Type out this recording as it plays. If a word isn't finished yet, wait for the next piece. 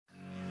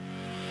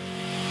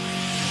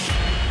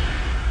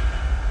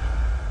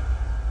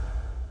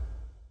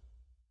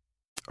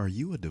Are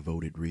you a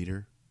devoted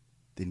reader?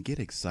 Then get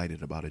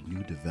excited about a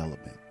new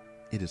development.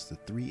 It is the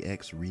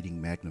 3X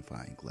Reading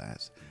Magnifying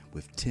Glass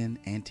with 10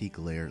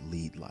 anti-glare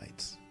LED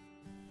lights.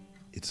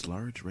 Its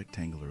large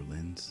rectangular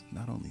lens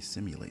not only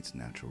simulates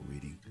natural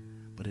reading,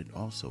 but it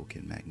also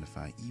can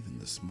magnify even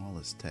the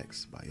smallest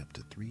text by up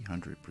to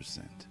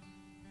 300%.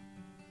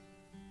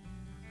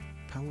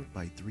 Powered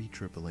by 3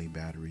 AAA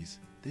batteries,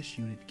 this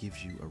unit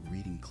gives you a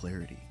reading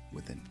clarity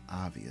with an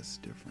obvious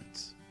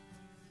difference.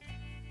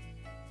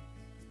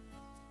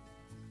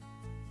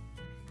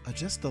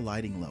 Adjust the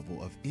lighting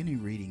level of any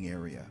reading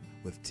area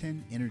with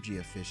 10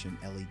 energy-efficient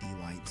LED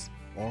lights,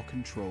 all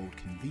controlled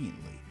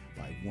conveniently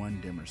by one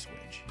dimmer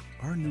switch.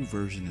 Our new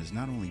version is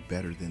not only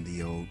better than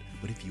the old,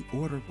 but if you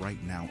order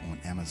right now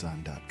on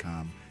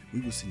Amazon.com,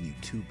 we will send you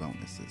 2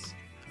 bonuses,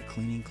 a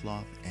cleaning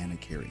cloth and a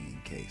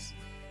carrying case.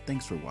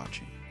 Thanks for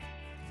watching.